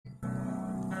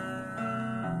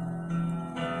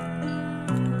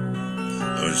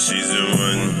Oh, she's the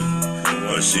one.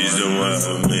 Oh, she's the one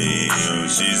for me. Oh,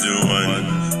 she's the one.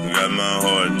 Got my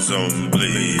heart on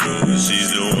bleed. Oh,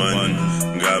 she's the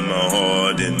one. Got my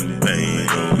heart in pain.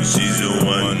 Oh, she's the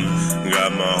one.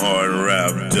 Got my heart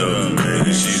wrapped up, man.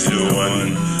 She's the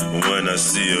one. When I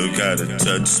see her, gotta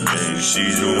touch me.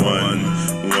 She's the one.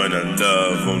 When I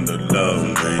love on the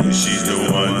love, man. She's the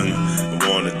one. I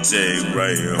wanna take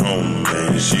right home,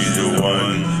 man. She's the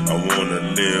one. I wanna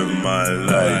live my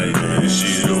life, man.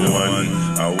 She's the one.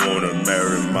 I wanna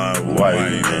marry my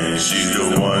wife, man. She's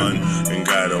the one. And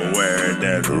gotta wear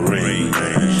that ring,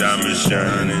 man. Diamond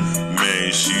shining,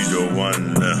 man. She's the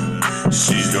one.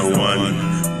 She's the one.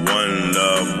 One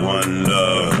love, one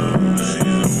love. She's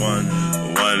the one.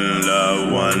 One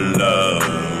love, one love,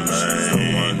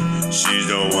 man. She's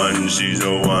the one, she's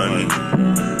the one.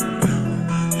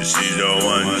 She's the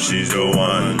one, she's the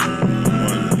one.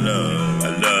 One love, I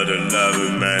love the love,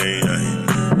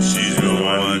 man. She's the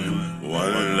one.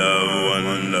 One love,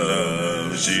 one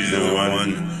love. She's the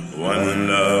one. One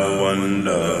love, one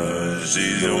love.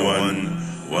 She's the one.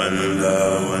 One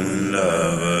love, one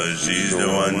love. She's the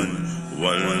one.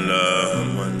 One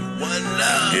love, one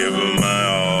love. Give her my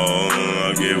all,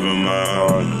 I give her my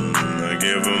heart, I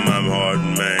give her my heart,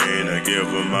 man. I give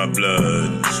her my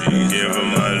blood, I give her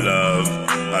my love,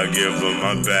 I give her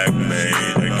my back, man.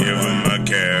 I give her my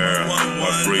care,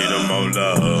 my freedom, my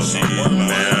love.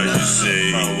 Man, you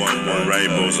see, one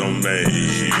rainbow's on me,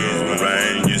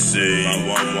 rain, you see,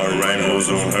 one rainbow's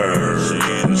on her.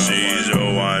 She's the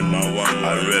one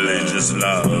I really just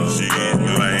love.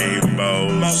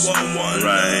 Rainbows,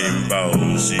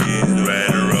 rainbows,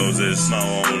 red roses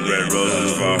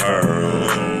for her.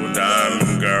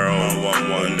 Diamond girl,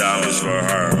 one diamonds for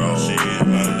her.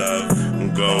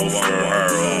 Gold for her,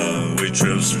 we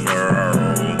trips for her,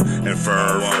 and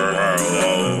fur for her.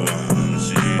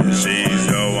 She's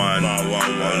the one, I'm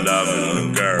loving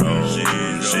the girl.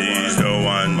 She's the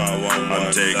one,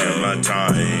 I'm taking my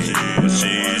time.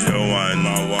 She's the one,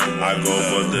 I go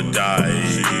for the die.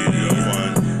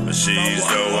 She's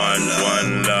the one,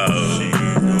 one love.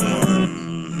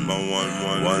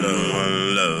 One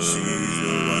love.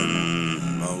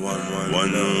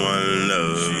 One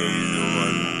love.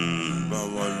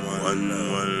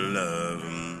 One love.